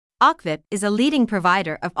Okvip is a leading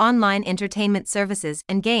provider of online entertainment services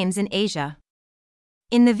and games in Asia.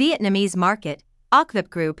 In the Vietnamese market,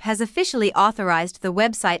 Okvip Group has officially authorized the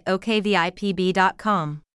website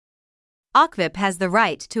Okvip'S.com. Okvip has the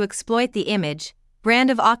right to exploit the image,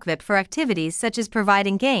 brand of Okvip for activities such as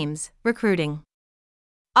providing games, recruiting.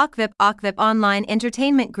 Okvip Online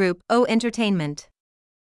Entertainment Group O Entertainment.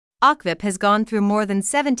 Okvip has gone through more than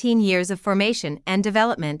 17 years of formation and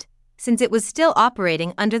development, since it was still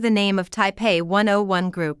operating under the name of Taipei 101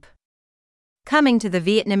 Group. Coming to the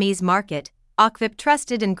Vietnamese market, Okvip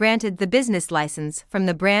trusted and granted the business license from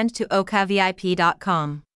the brand to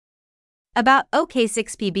Okvip.com. About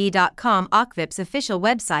OK6PB.com, Okvip's official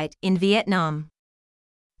website in Vietnam.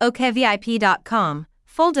 Okvip.com,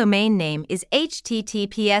 full domain name is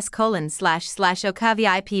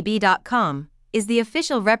https://okvipb.com, is the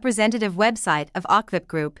official representative website of Okvip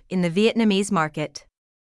Group in the Vietnamese market.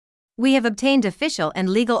 We have obtained official and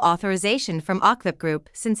legal authorization from Okvip Group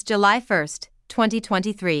since July 1,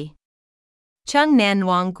 2023. Chung Nan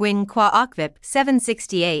Nguyen Nguyen Qua Okvip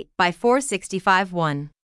 768 by 465 1.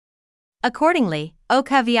 Accordingly,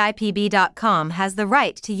 Okvip'S.com has the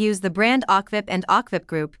right to use the brand Okvip and Okvip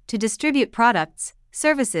Group to distribute products,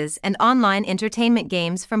 services, and online entertainment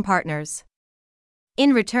games from partners.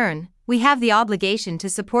 In return, we have the obligation to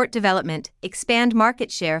support development, expand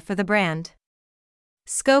market share for the brand.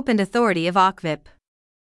 Scope and authority of Okvip.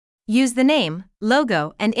 Use the name,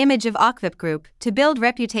 logo, and image of Okvip Group to build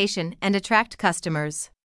reputation and attract customers.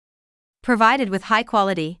 Provided with high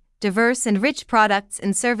quality, diverse and rich products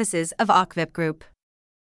and services of Okvip Group.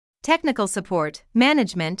 Technical support,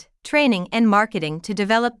 management, training and marketing to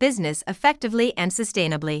develop business effectively and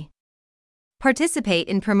sustainably. Participate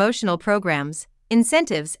in promotional programs,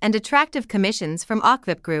 incentives and attractive commissions from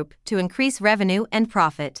Okvip Group to increase revenue and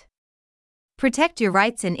profit. Protect your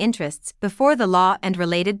rights and interests before the law and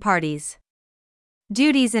related parties.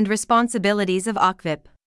 Duties and responsibilities of Okvip.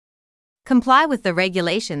 Comply with the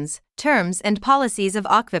regulations, terms and policies of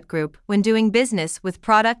Okvip Group when doing business with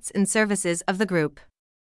products and services of the group.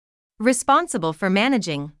 Responsible for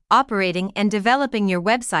managing, operating and developing your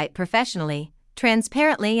website professionally,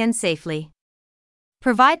 transparently and safely.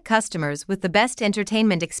 Provide customers with the best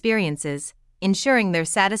entertainment experiences, ensuring their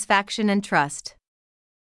satisfaction and trust.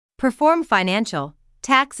 Perform financial,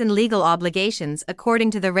 tax and legal obligations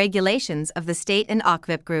according to the regulations of the state and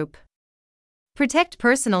Okvip Group. Protect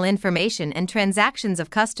personal information and transactions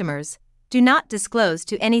of customers, do not disclose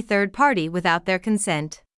to any third party without their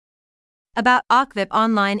consent. About Okvip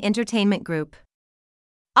Online Entertainment Group.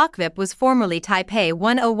 Okvip was formerly Taipei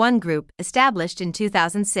 101 Group, established in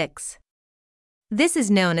 2006. This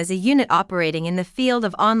is known as a unit operating in the field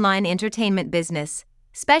of online entertainment business,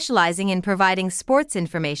 specializing in providing sports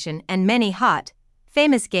information and many hot,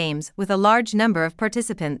 famous games with a large number of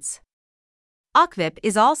participants. Okvip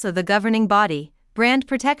is also the governing body, brand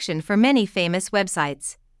protection for many famous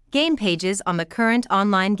websites, game pages on the current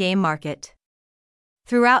online game market.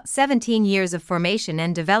 Throughout 17 years of formation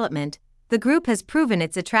and development, the group has proven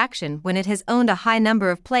its attraction when it has owned a high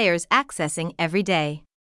number of players accessing every day.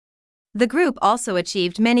 The group also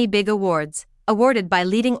achieved many big awards, awarded by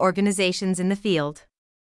leading organizations in the field.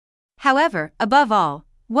 However, above all,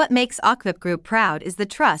 what makes Okvip Group proud is the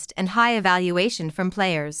trust and high evaluation from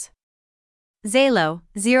players. Zalo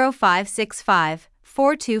 0565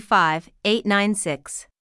 425 896.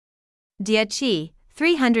 Dia Chi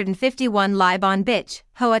 351 Lai Bon Bich,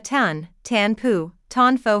 Hoa Tan, Tan Pu,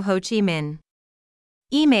 Ton Pho Ho Chi Minh.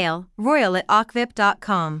 Email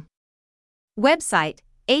royal@okvip.com. Website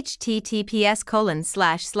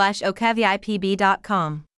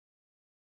https://okvipb.com.